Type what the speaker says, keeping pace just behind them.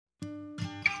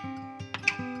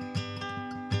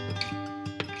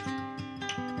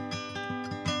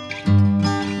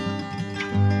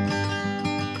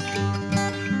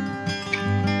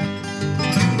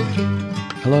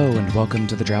Welcome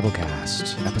to the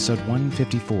Drabblecast, episode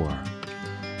 154.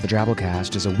 The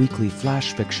Drabblecast is a weekly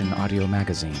flash fiction audio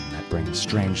magazine that brings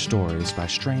strange stories by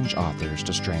strange authors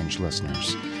to strange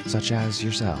listeners, such as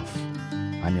yourself.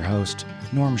 I'm your host,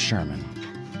 Norm Sherman.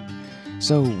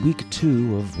 So, week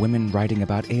 2 of Women Writing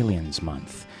About Aliens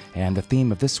Month, and the theme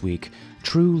of this week,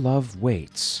 True Love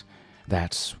Waits.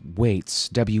 That's Waits,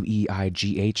 W-E-I-G-H-T-S,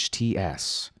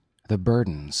 the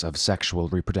burdens of sexual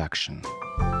reproduction.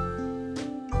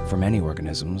 For many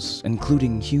organisms,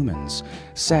 including humans,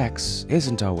 sex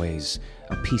isn't always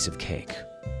a piece of cake,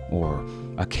 or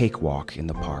a cakewalk in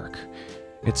the park.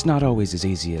 It's not always as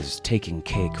easy as taking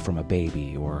cake from a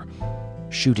baby or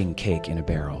shooting cake in a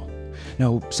barrel.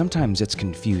 No, sometimes it's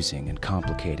confusing and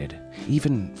complicated,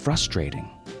 even frustrating.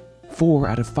 4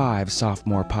 out of 5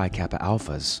 sophomore Pi Kappa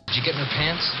alphas. Did you get in her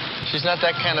pants? She's not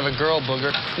that kind of a girl,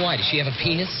 Booger. Why, does she have a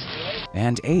penis?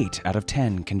 And 8 out of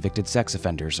 10 convicted sex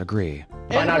offenders agree.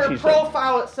 In her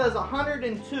profile, it says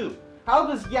 102. How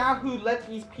does Yahoo let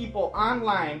these people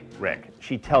online? Rick,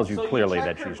 she tells you clearly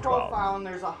that she's 12. So you check her profile and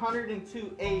there's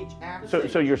 102 age after.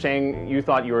 So you're saying you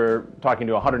thought you were talking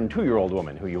to a 102-year-old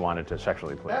woman who you wanted to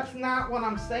sexually please? That's not what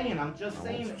I'm saying. I'm just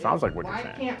saying. Sounds like what you're saying.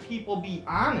 Why can't people be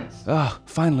honest? Ugh,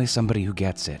 finally somebody who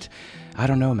gets it. I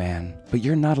don't know, man, but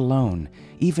you're not alone.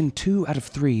 Even 2 out of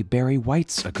 3 Barry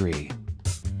Whites agree.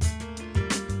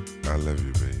 I love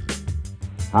you, baby.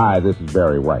 Hi, this is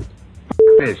Barry White.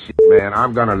 This shit, man.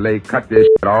 I'm gonna cut this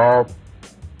shit off.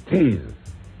 Jesus.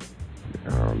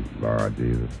 Oh, Lord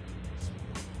Jesus.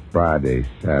 Friday,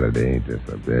 Saturday, ain't this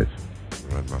a bitch?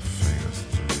 Run my fingers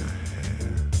through your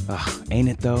hair. Ugh, ain't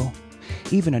it though?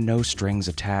 Even a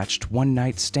no-strings-attached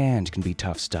one-night stand can be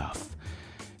tough stuff.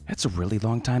 That's a really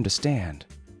long time to stand.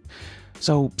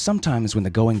 So sometimes when the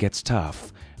going gets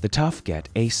tough, the tough get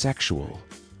asexual.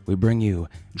 We bring you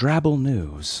Drabble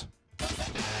News.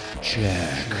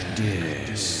 Check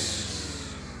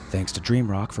this. Thanks to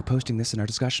DreamRock for posting this in our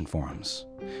discussion forums.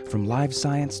 From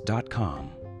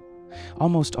livescience.com.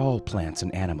 Almost all plants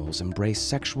and animals embrace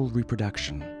sexual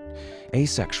reproduction.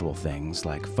 Asexual things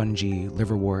like fungi,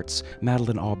 liverworts,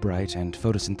 Madeleine Albright, and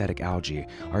photosynthetic algae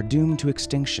are doomed to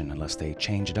extinction unless they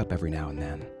change it up every now and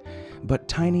then. But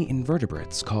tiny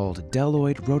invertebrates called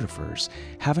deltoid rotifers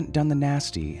haven't done the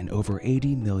nasty in over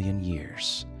 80 million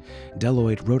years.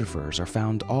 Deltoid rotifers are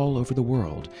found all over the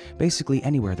world, basically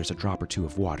anywhere there's a drop or two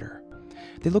of water.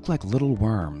 They look like little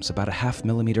worms about a ½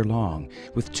 millimeter long,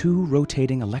 with 2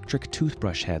 rotating electric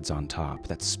toothbrush heads on top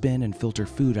that spin and filter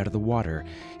food out of the water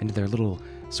into their little,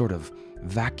 sort of,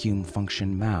 vacuum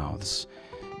function mouths.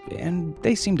 And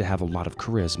they seem to have a lot of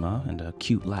charisma and a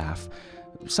cute laugh.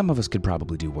 Some of us could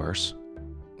probably do worse.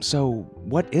 So,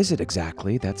 what is it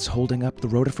exactly that's holding up the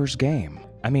rotifer's game?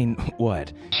 I mean, what?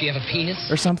 Does she have a penis?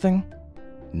 Or something?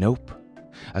 Nope.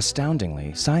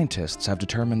 Astoundingly, scientists have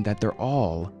determined that they're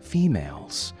all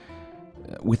females.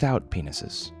 Without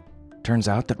penises. Turns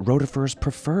out that rotifers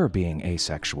prefer being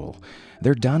asexual.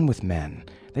 They're done with men.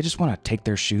 They just want to take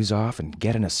their shoes off and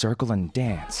get in a circle and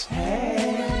dance.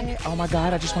 Hey! Oh my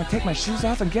god, I just want to take my shoes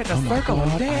off and get in a circle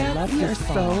and dance. I love You're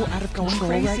so out of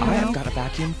control right now. I have got a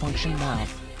vacuum function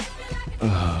mouth.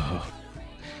 Ugh.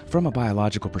 From a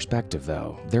biological perspective,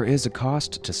 though, there is a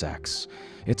cost to sex.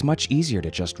 It's much easier to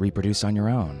just reproduce on your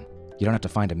own. You don't have to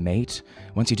find a mate.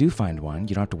 Once you do find one,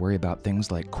 you don't have to worry about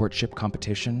things like courtship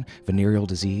competition, venereal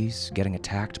disease, getting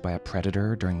attacked by a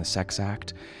predator during the sex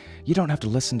act. You don't have to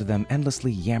listen to them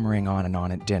endlessly yammering on and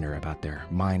on at dinner about their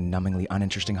mind-numbingly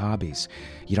uninteresting hobbies.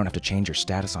 You don't have to change your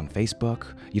status on Facebook.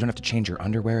 You don't have to change your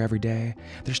underwear every day.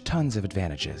 There's tons of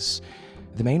advantages.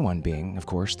 The main one being, of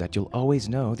course, that you'll always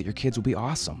know that your kids will be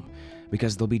awesome,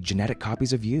 because they'll be genetic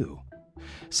copies of you.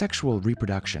 Sexual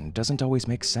reproduction doesn't always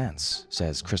make sense,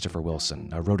 says Christopher Wilson,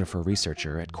 a rotifer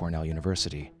researcher at Cornell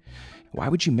University. Why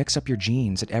would you mix up your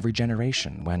genes at every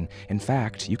generation when, in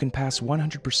fact, you can pass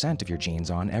 100% of your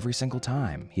genes on every single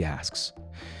time, he asks.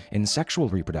 In sexual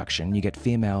reproduction, you get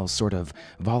females sort of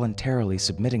voluntarily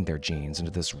submitting their genes into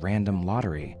this random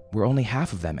lottery, where only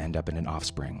half of them end up in an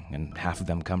offspring, and half of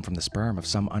them come from the sperm of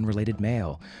some unrelated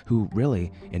male, who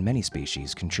really, in many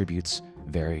species, contributes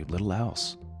very little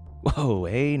else. Whoa,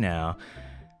 hey now.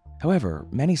 However,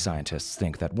 many scientists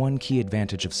think that one key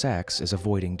advantage of sex is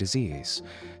avoiding disease.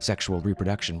 Sexual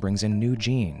reproduction brings in new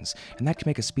genes, and that can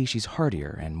make a species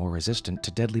hardier and more resistant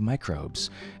to deadly microbes,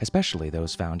 especially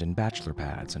those found in bachelor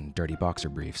pads and dirty boxer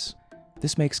briefs.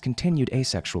 This makes continued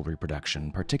asexual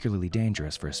reproduction particularly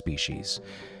dangerous for a species.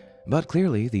 But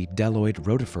clearly, the deltoid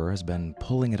rotifer has been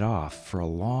pulling it off for a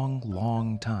long,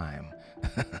 long time.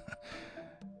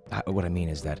 What I mean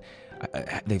is that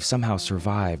they've somehow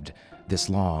survived this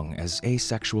long as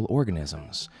asexual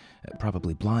organisms,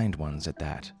 probably blind ones at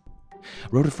that.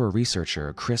 Rotifer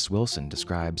researcher Chris Wilson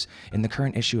describes in the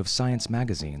current issue of Science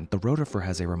magazine the rotifer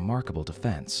has a remarkable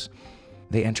defense.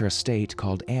 They enter a state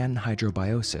called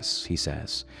anhydrobiosis, he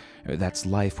says. That's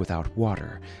life without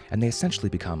water, and they essentially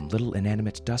become little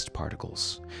inanimate dust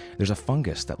particles. There's a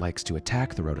fungus that likes to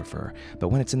attack the rotifer, but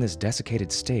when it's in this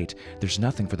desiccated state, there's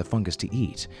nothing for the fungus to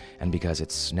eat, and because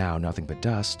it's now nothing but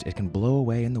dust, it can blow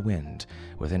away in the wind,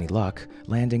 with any luck,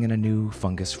 landing in a new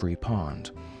fungus-free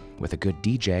pond. With a good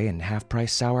DJ and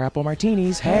half-price sour apple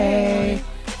martinis, hey!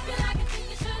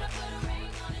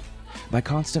 By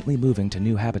constantly moving to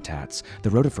new habitats, the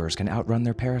rotifers can outrun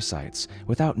their parasites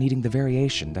without needing the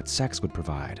variation that sex would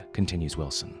provide, continues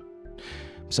Wilson.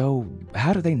 So,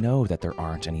 how do they know that there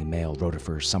aren't any male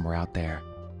rotifers somewhere out there?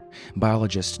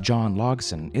 Biologist John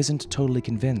Logson isn't totally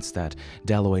convinced that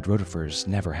Deloid rotifers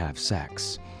never have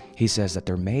sex. He says that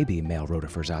there may be male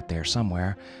rotifers out there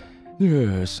somewhere.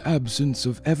 Yes, absence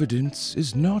of evidence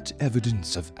is not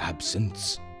evidence of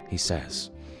absence, he says.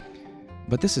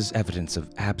 But this is evidence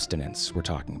of abstinence we're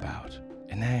talking about,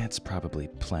 and that's probably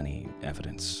plenty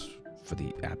evidence for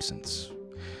the absence.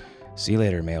 See you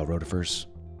later, male rotifers.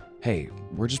 Hey,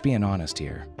 we're just being honest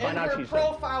here. In her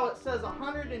profile it says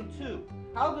 102.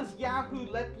 How does Yahoo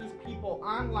let these people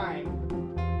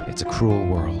online? It's a cruel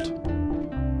world.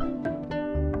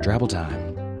 Drabble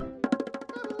time.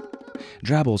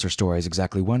 Drabbles are stories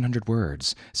exactly 100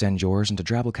 words. Send yours into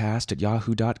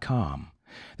drabblecast@yahoo.com.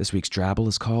 This week's Drabble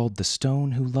is called The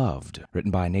Stone Who Loved,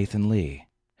 written by Nathan Lee.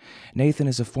 Nathan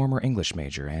is a former English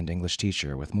major and English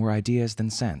teacher with more ideas than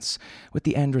sense, with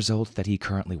the end result that he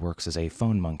currently works as a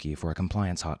phone monkey for a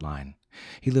compliance hotline.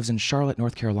 He lives in Charlotte,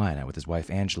 North Carolina with his wife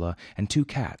Angela and 2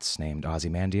 cats named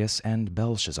Ozymandias and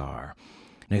Belshazzar.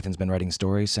 Nathan's been writing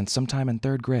stories since sometime in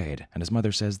 3rd grade, and his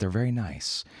mother says they're very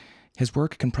nice. His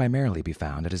work can primarily be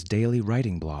found at his daily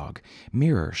writing blog,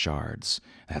 Mirror Shards.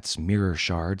 That's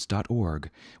mirrorshards.org,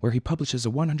 where he publishes a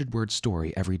 100-word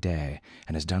story every day,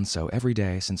 and has done so every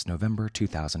day since November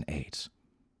 2008.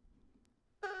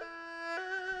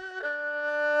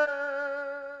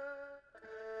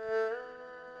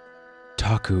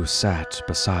 Taku sat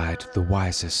beside the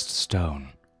wisest stone.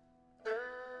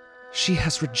 "She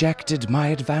has rejected my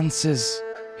advances,"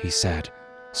 he said,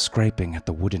 scraping at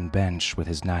the wooden bench with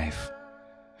his knife.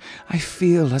 "I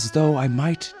feel as though I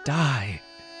might die."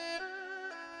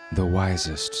 The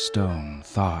wisest stone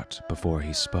thought before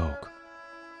he spoke.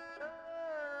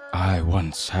 "I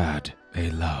once had a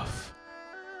love,"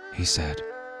 he said.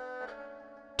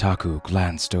 Taku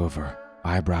glanced over,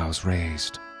 eyebrows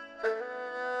raised.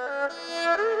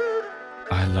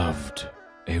 "I loved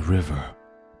a river.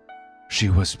 She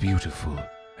was beautiful,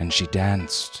 and she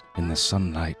danced in the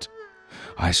sunlight.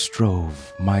 I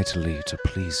strove mightily to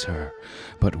please her,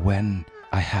 but when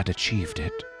I had achieved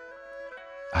it,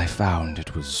 I found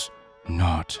it was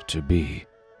not to be,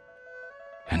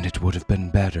 and it would have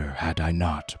been better had I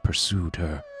not pursued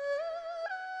her."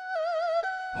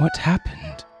 "What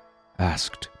happened?"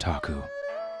 asked Taku.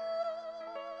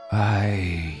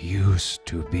 "I used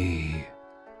to be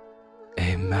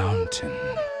a mountain."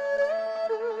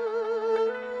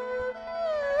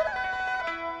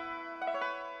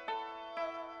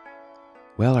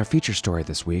 Well, our feature story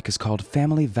this week is called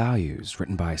Family Values,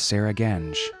 written by Sarah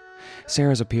Genge.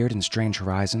 Sarah's appeared in Strange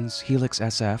Horizons, Helix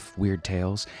SF, Weird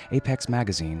Tales, Apex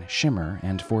Magazine, Shimmer,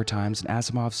 and 4 times in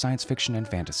Asimov's Science Fiction and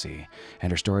Fantasy,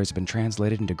 and her stories have been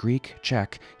translated into Greek,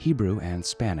 Czech, Hebrew, and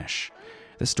Spanish.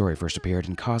 This story first appeared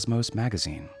in Cosmos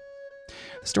Magazine.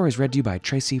 The story is read to you by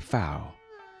Tracy Fow.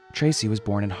 Tracy was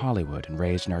born in Hollywood and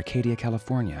raised in Arcadia,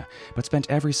 California, but spent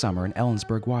every summer in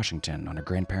Ellensburg, Washington, on her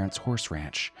grandparents' horse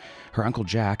ranch. Her Uncle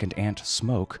Jack and Aunt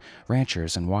Smoke,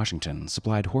 ranchers in Washington,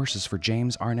 supplied horses for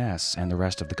James Arness and the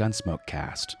rest of the Gunsmoke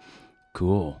cast.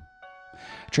 Cool.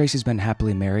 Tracy's been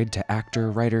happily married to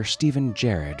actor-writer Stephen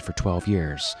Jared for 12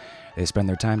 years. They spend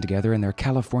their time together in their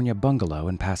California bungalow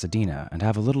in Pasadena and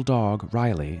have a little dog,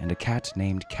 Riley, and a cat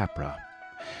named Capra.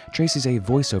 Tracy's a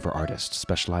voiceover artist,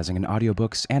 specializing in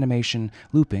audiobooks, animation,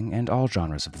 looping, and all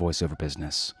genres of voiceover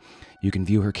business. You can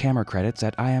view her camera credits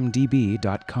at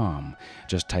imdb.com.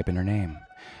 Just type in her name.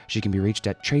 She can be reached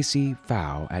at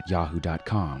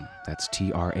tracyfau@yahoo.com. That's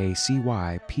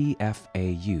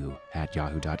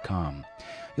TRACYPFAU@yahoo.com.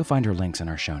 You'll find her links in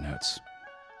our show notes.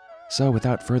 So,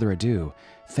 without further ado,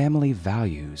 Family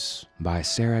Values by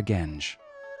Sarah Genge.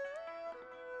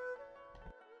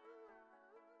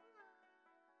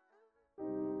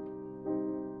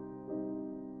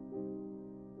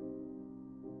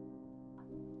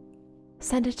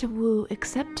 Senator Wu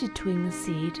accepted Twing's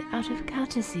seat out of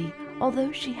courtesy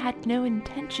although she had no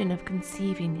intention of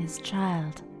conceiving his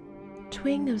child.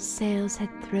 Twing of Sales had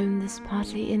thrown this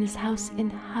party in his house in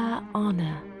her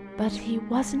honor, but he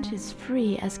wasn't as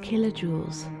free as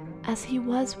Kilojoules as he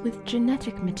was with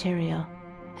genetic material,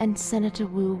 and Senator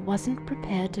Wu wasn't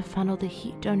prepared to funnel the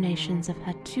heat donations of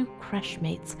her 2 crush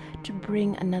mates to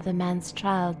bring another man's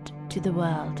child to the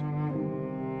world.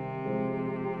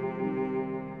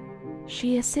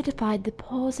 She acidified the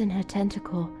pores in her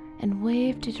tentacle and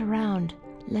waved it around,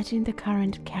 letting the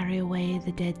current carry away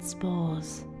the dead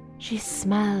spores. She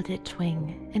smiled at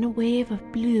Twing, and a wave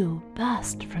of blue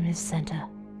burst from his center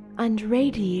and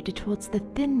radiated towards the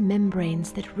thin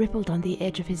membranes that rippled on the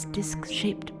edge of his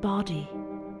disc-shaped body.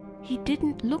 He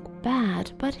didn't look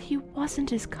bad, but he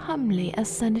wasn't as comely as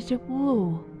Senator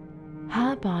Wu.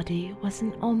 Her body was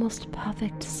an almost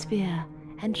perfect sphere,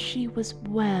 and she was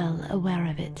well aware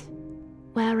of it.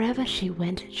 Wherever she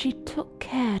went, she took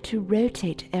care to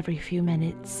rotate every few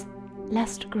minutes,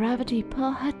 lest gravity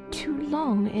pull her too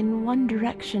long in one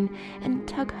direction and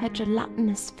tug her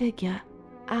gelatinous figure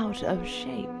out of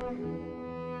shape.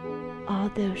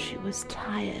 Although she was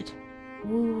tired,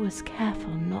 Wu was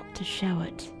careful not to show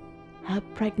it. Her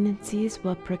pregnancies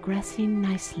were progressing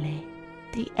nicely.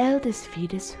 The eldest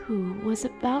fetus, Hu, was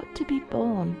about to be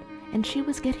born, and she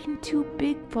was getting too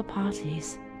big for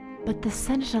parties. But the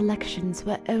Senate elections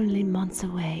were only months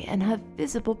away, and her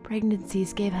visible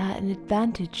pregnancies gave her an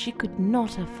advantage she could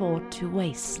not afford to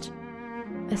waste.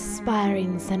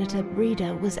 Aspiring Senator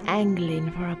Breeder was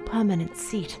angling for a permanent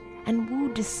seat, and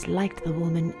Wu disliked the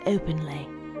woman openly.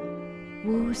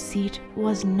 Wu's seat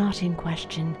was not in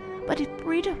question, but if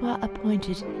Breeder were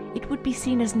appointed, it would be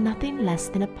seen as nothing less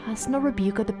than a personal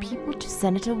rebuke of the people to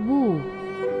Senator Wu.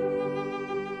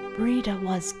 Breeder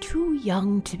was too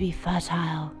young to be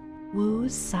fertile.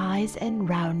 Wu's size and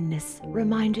roundness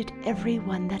reminded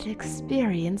everyone that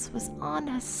experience was on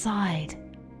her side.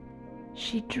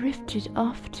 She drifted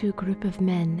off to a group of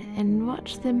men and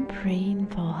watched them praying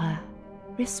for her,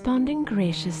 responding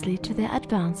graciously to their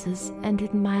advances and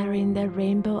admiring their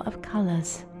rainbow of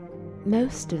colors.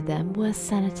 Most of them were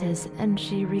senators, and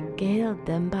she regaled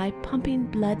them by pumping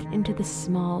blood into the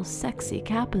small, sexy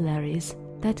capillaries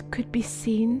that could be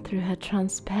seen through her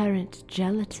transparent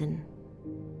gelatin.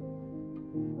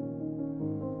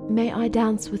 "May I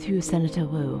dance with you, Senator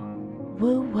Wu?"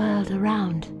 Wu whirled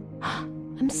around.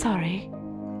 "I'm sorry.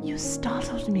 You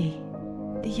startled me."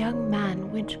 The young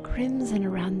man went crimson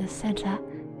around the center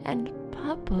and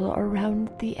purple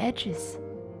around the edges.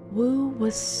 Wu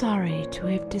was sorry to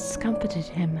have discomfited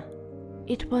him.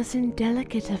 It was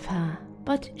indelicate of her,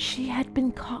 but she had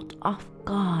been caught off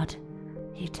guard.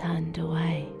 He turned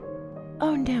away.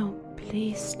 "Oh no,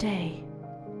 please stay.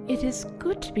 It is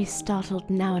good to be startled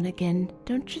now and again,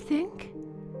 don't you think?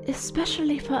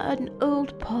 Especially for an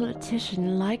old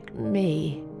politician like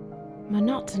me.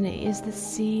 Monotony is the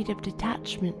seed of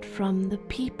detachment from the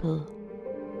people."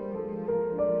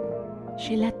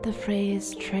 She let the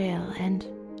phrase trail, and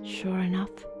sure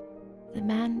enough, the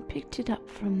man picked it up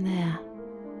from there.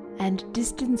 "And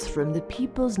distance from the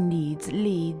people's needs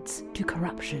leads to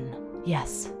corruption.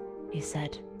 Yes," he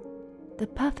said. The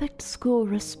perfect school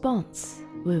response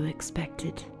Wu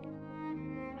expected.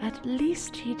 At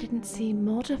least he didn't seem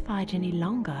mortified any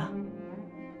longer.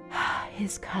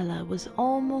 His color was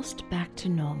almost back to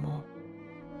normal.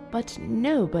 "But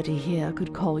nobody here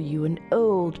could call you an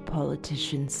old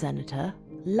politician, Senator.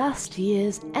 Last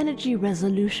year's energy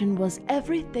resolution was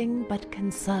everything but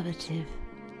conservative.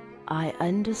 I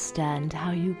understand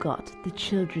how you got the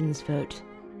children's vote.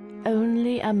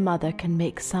 Only a mother can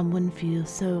make someone feel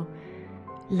so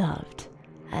loved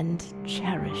and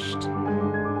cherished."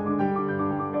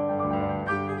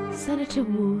 Senator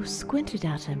Wu squinted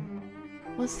at him.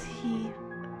 Was he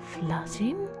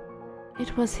flirting?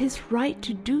 It was his right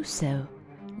to do so.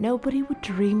 Nobody would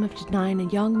dream of denying a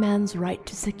young man's right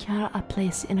to secure a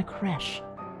place in a creche.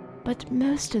 But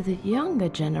most of the younger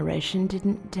generation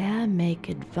didn't dare make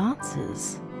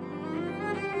advances.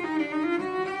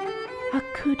 Her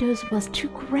kudos was too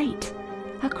great.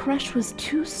 Her crush was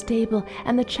too stable,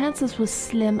 and the chances were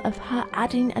slim of her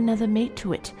adding another mate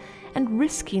to it and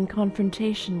risking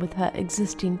confrontation with her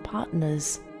existing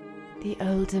partners. The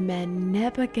older men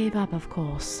never gave up, of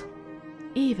course.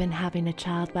 Even having a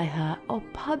child by her or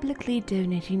publicly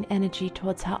donating energy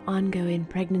towards her ongoing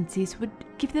pregnancies would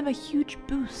give them a huge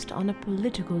boost on a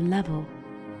political level.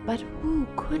 But Wu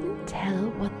couldn't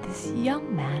tell what this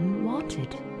young man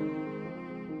wanted.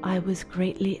 "I was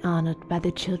greatly honored by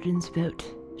the children's vote,"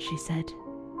 she said.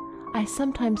 "I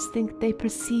sometimes think they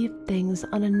perceive things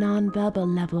on a non-verbal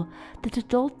level that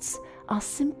adults are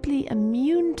simply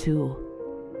immune to.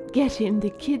 Getting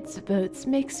the kids' votes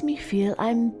makes me feel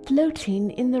I'm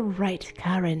floating in the right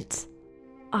current.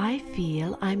 I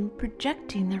feel I'm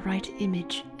projecting the right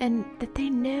image and that they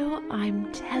know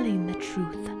I'm telling the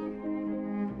truth.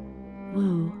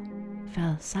 Wu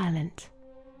fell silent.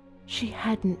 She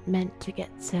hadn't meant to get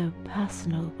so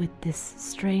personal with this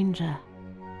stranger.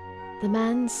 The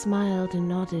man smiled and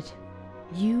nodded.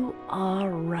 You are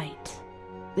right.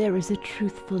 There is a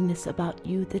truthfulness about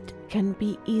you that can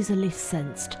be easily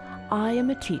sensed. I am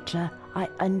a teacher. I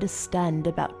understand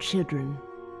about children.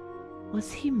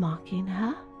 Was he mocking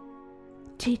her?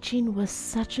 Teaching was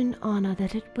such an honor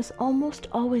that it was almost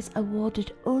always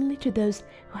awarded only to those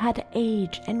who had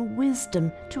age and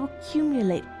wisdom to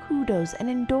accumulate kudos and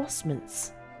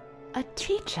endorsements. A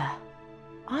teacher?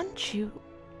 Aren't you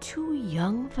too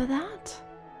young for that?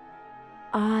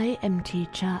 I am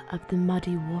teacher of the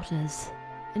muddy waters,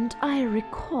 and I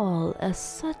recall a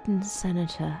certain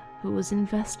senator who was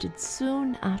invested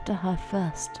soon after her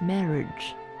first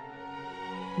marriage.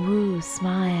 Wu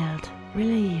smiled,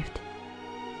 relieved.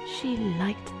 She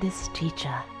liked this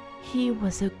teacher. He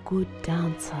was a good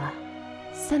dancer.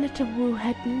 Senator Wu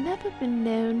had never been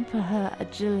known for her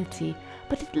agility,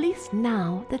 but at least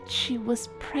now that she was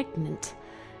pregnant,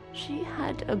 she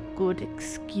had a good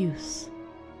excuse.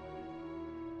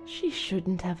 She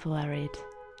shouldn't have worried.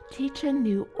 Teacher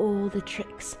knew all the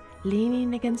tricks,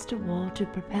 leaning against a wall to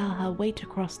propel her weight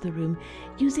across the room,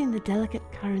 using the delicate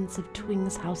currents of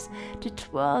Twing's house to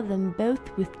twirl them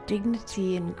both with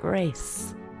dignity and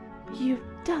grace. You've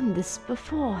done this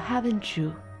before, haven't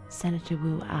you? Senator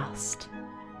Wu asked.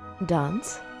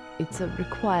 Dance? It's a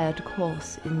required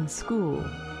course in school,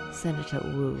 Senator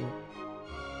Wu.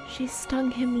 She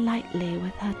stung him lightly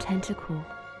with her tentacle.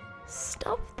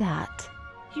 Stop that.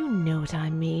 You know what I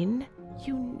mean.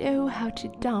 You know how to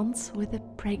dance with a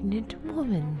pregnant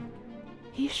woman.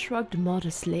 He shrugged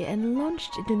modestly and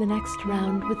launched into the next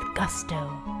round with gusto.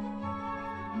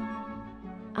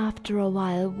 After a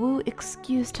while, Wu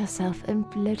excused herself and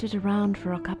floated around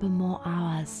for a couple more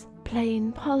hours,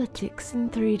 playing politics in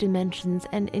 3 dimensions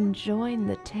and enjoying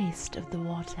the taste of the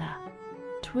water.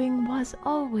 Twing was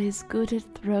always good at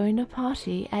throwing a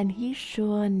party, and he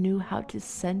sure knew how to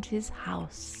scent his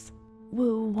house.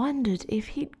 Wu wondered if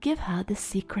he'd give her the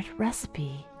secret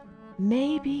recipe.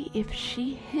 Maybe if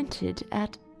she hinted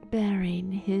at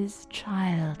burying his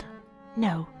child.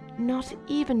 No, not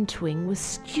even Twing was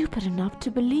stupid enough to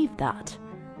believe that.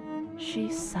 She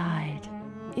sighed.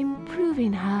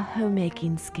 Improving her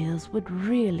homemaking skills would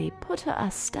really put her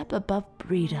a step above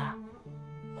Breeder.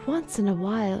 Once in a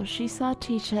while, she saw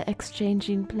Teacher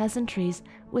exchanging pleasantries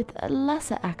with a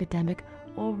lesser academic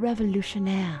or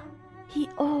revolutionaire. He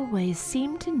always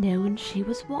seemed to know when she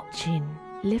was watching,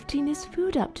 lifting his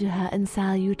food up to her in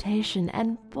salutation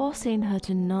and forcing her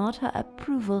to nod her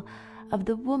approval of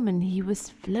the woman he was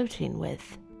floating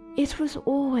with. It was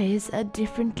always a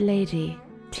different lady.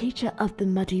 Teacher of the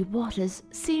muddy waters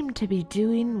seemed to be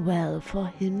doing well for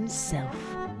himself.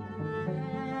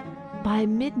 By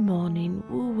mid-morning,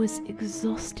 Wu was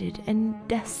exhausted and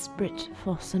desperate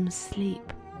for some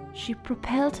sleep. She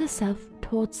propelled herself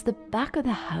towards the back of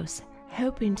the house,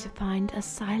 hoping to find a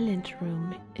silent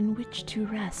room in which to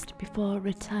rest before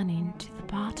returning to the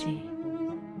party.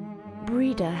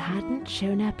 Breeder hadn't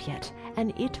shown up yet,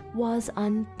 and it was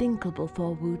unthinkable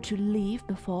for Wu to leave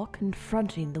before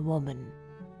confronting the woman.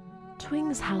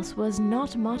 Twing's house was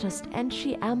not modest, and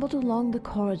she ambled along the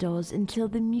corridors until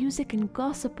the music and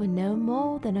gossip were no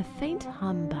more than a faint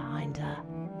hum behind her.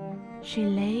 She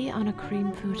lay on a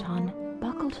cream futon,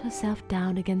 buckled herself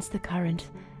down against the current,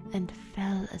 and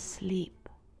fell asleep.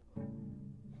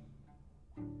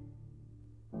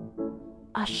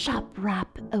 A sharp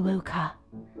rap awoke her.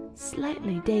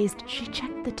 Slightly dazed, she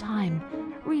checked the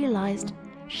time, realized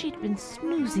she'd been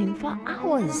snoozing for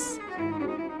hours.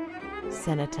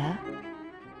 Senator,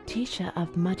 Teacher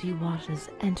of Muddy Waters,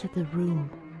 entered the room.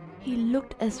 He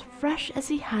looked as fresh as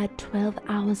he had 12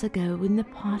 hours ago when the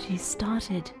party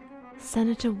started.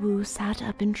 Senator Wu sat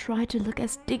up and tried to look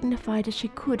as dignified as she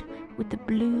could, with the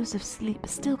blues of sleep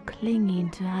still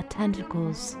clinging to her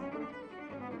tentacles.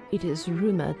 It is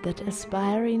rumored that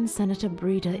aspiring Senator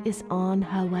Breeder is on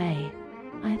her way.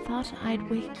 I thought I'd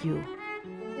wake you.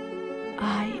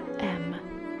 I am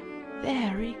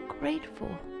very grateful.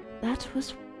 That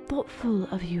was thoughtful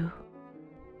of you.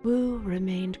 Wu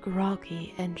remained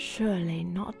groggy and surely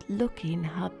not looking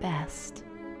her best.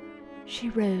 She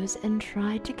rose and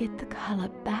tried to get the color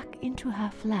back into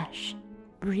her flesh.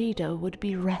 Breeder would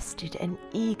be rested and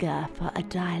eager for a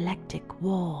dialectic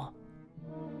war.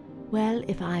 Well,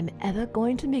 if I'm ever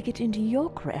going to make it into your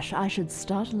creche, I should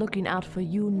start looking out for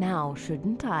you now,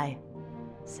 shouldn't I?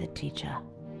 said Teacher.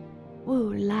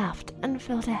 Wu laughed and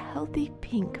felt a healthy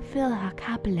pink fill her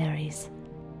capillaries.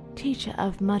 Teacher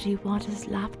of Muddy Waters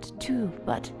laughed too,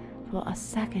 but for a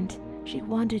second she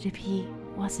wondered if he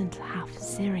wasn't half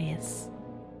serious.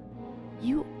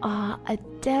 You are a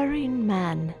daring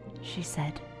man, she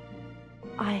said.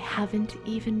 I haven't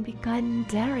even begun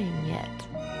daring yet.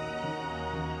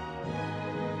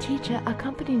 Teacher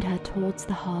accompanied her towards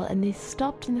the hall and they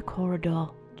stopped in the corridor,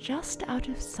 just out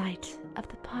of sight of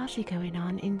the party going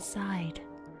on inside,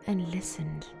 and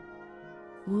listened.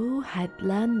 Wu had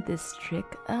learned this trick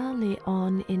early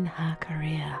on in her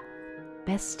career.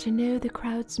 Best to know the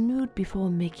crowd's mood before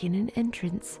making an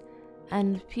entrance,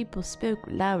 and people spoke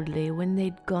loudly when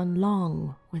they'd gone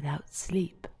long without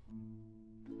sleep.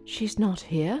 She's not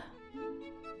here?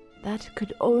 That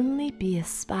could only be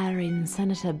aspiring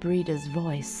Senator Breeder's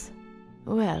voice.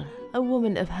 Well, a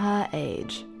woman of her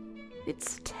age.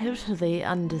 It's totally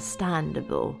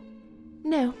understandable.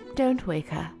 No, don't wake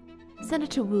her.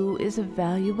 Senator Wu is a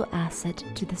valuable asset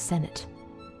to the Senate.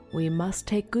 We must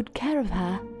take good care of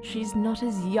her. She's not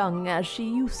as young as she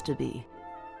used to be.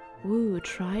 Wu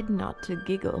tried not to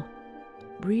giggle.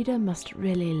 Breeder must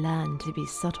really learn to be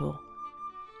subtle.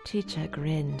 Teacher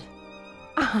grinned.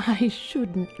 I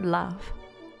shouldn't laugh,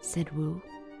 said Wu.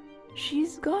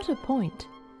 She's got a point.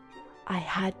 I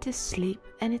had to sleep,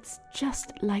 and it's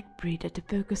just like Breeder to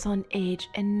focus on age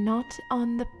and not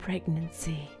on the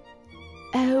pregnancy.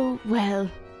 Oh, well,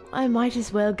 I might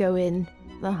as well go in.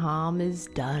 The harm is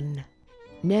done.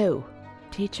 No,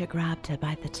 Teacher grabbed her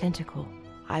by the tentacle.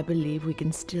 I believe we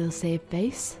can still save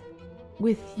face.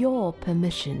 With your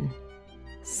permission.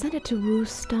 Senator Wu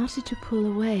started to pull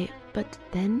away, but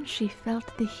then she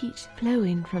felt the heat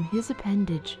flowing from his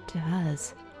appendage to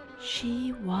hers.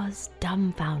 She was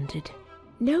dumbfounded.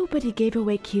 Nobody gave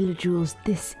away kilojoules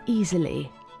this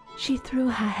easily. She threw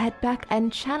her head back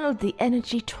and channeled the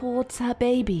energy towards her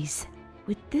babies.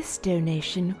 With this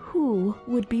donation, Hu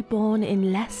would be born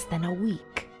in less than a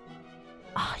week.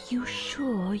 Are you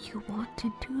sure you want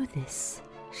to do this?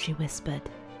 She whispered.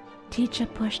 Teacher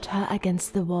pushed her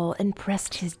against the wall and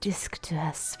pressed his disc to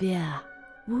her sphere.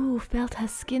 Wu felt her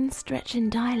skin stretch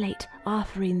and dilate,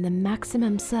 offering the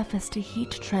maximum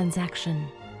surface-to-heat transaction.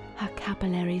 Her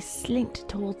capillaries slinked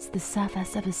towards the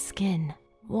surface of his skin,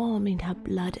 warming her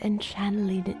blood and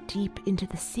channeling it deep into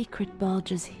the secret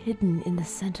bulges hidden in the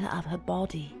center of her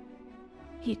body.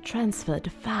 He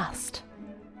transferred fast.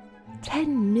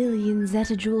 10 million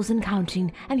zettajoules and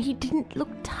counting, and he didn't look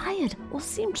tired or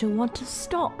seem to want to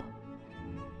stop.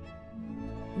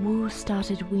 Wu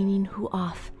started weaning Hu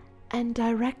off and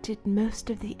directed most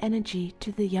of the energy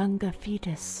to the younger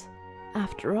fetus.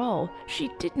 After all, she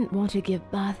didn't want to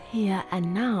give birth here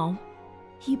and now.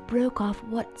 He broke off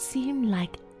what seemed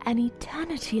like an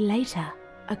eternity later.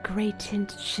 A grey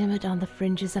tint shimmered on the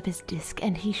fringes of his disc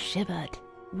and he shivered.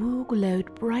 Wu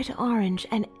glowed bright orange,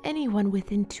 and anyone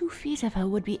within 2 feet of her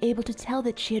would be able to tell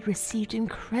that she had received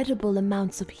incredible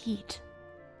amounts of heat.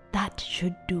 That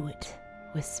should do it,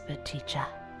 whispered Teacher.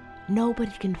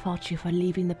 Nobody can fault you for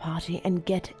leaving the party and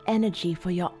get energy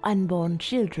for your unborn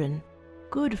children.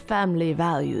 Good family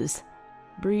values.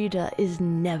 Breeder is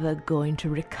never going to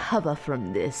recover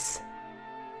from this.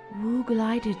 Wu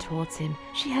glided towards him.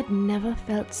 She had never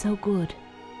felt so good.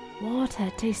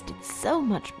 Water tasted so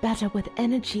much better with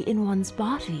energy in one's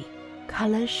body.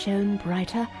 Colors shone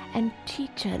brighter, and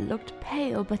Teacher looked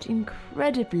pale but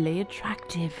incredibly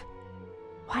attractive.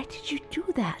 Why did you do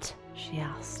that? She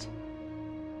asked.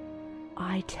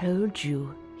 I told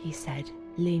you, he said,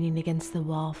 leaning against the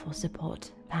wall for support,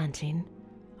 panting.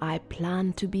 I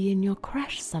plan to be in your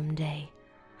crash someday.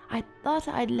 I thought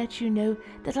I'd let you know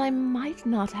that I might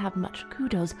not have much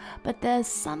kudos, but there's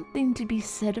something to be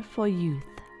said for youth.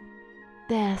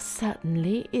 There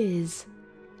certainly is.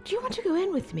 Do you want to go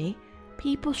in with me?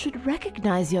 People should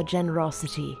recognize your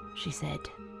generosity, she said.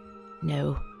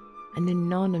 No, an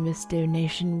anonymous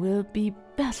donation will be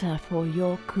better for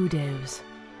your kudos.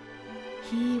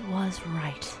 He was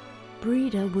right.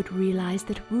 Breeder would realize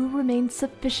that Wu remained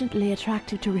sufficiently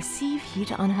attractive to receive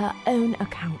heat on her own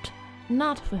account,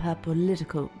 not for her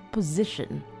political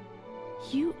position.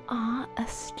 You are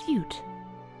astute.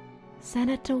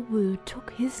 Senator Wu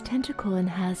took his tentacle in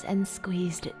hers and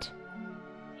squeezed it.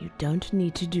 You don't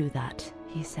need to do that,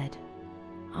 he said.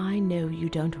 I know you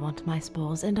don't want my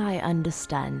spores, and I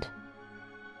understand.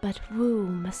 But Wu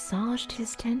massaged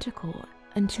his tentacle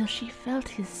until she felt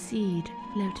his seed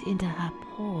float into her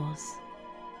pores.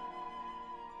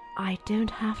 I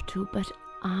don't have to, but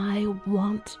I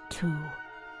want to.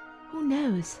 Who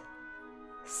knows?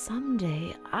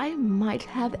 Someday I might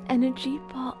have energy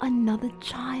for another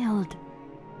child.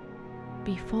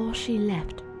 Before she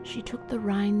left, she took the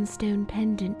rhinestone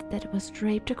pendant that was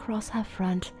draped across her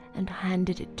front and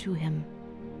handed it to him.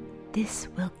 This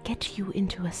will get you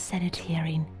into a Senate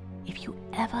hearing if you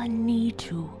ever need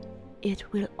to.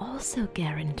 It will also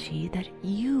guarantee that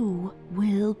you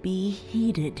will be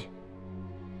heeded.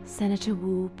 Senator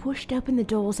Wu pushed open the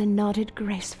doors and nodded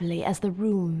gracefully as the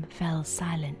room fell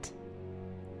silent.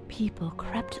 People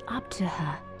crept up to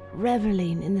her,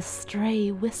 reveling in the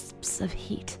stray wisps of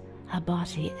heat her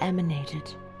body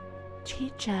emanated.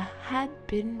 Teacher had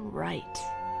been right.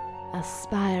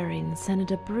 Aspiring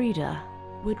Senator Breeder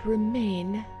would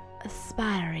remain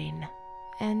aspiring,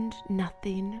 and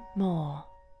nothing more.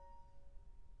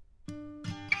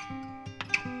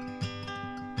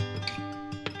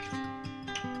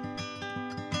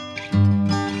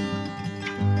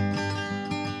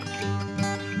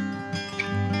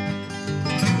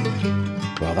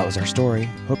 Well, that was our story.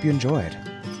 Hope you enjoyed.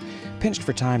 Pinched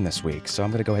for time this week, so I'm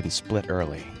going to go ahead and split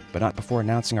early, but not before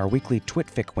announcing our weekly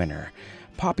Twitfic winner,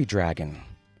 Poppy Dragon.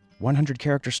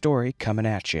 100-character story coming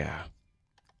at ya.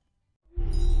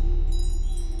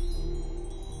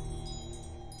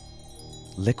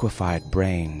 Liquefied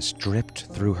brains dripped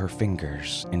through her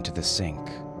fingers into the sink.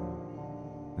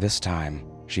 This time,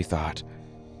 she thought,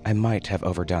 I might have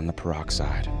overdone the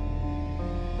peroxide.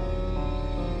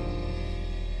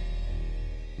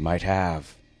 Might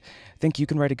have. Think you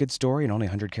can write a good story in only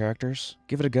 100 characters?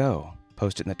 Give it a go.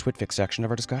 Post it in the Twitfic section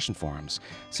of our discussion forums.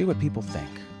 See what people think.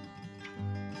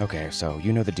 Okay, so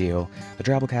you know the deal. The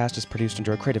Drabblecast is produced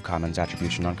under a Creative Commons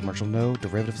Attribution Non-Commercial No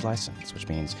Derivatives license, which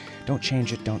means don't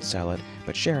change it, don't sell it,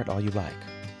 but share it all you like.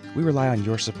 We rely on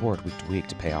your support week to week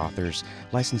to pay authors,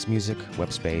 license music,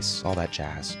 web space, all that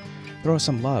jazz. Throw us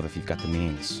some love if you've got the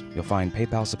means. You'll find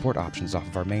PayPal support options off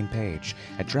of our main page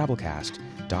at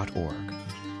drabblecast.org.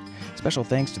 Special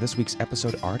thanks to this week's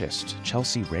episode artist,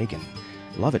 Chelsea Reagan.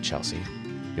 Love it, Chelsea.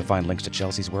 You'll find links to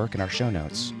Chelsea's work in our show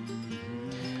notes.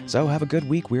 So have a good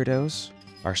week, weirdos.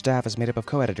 Our staff is made up of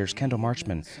co-editors Kendall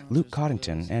Marchman, Luke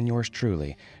Coddington, and yours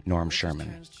truly, Norm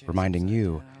Sherman, reminding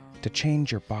you to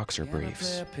change your boxer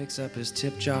briefs. Player picks up his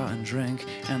tip jar and drink,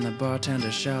 and the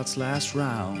bartender shouts last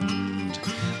round.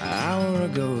 An hour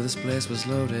ago this place was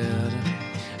loaded,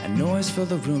 and noise filled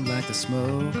the room like the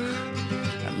smoke,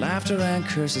 and laughter and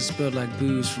curses spilled like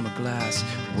booze from a glass.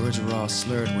 Words were all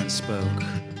slurred when spoke.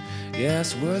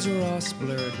 Yes, words were all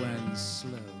slurred when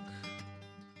slow.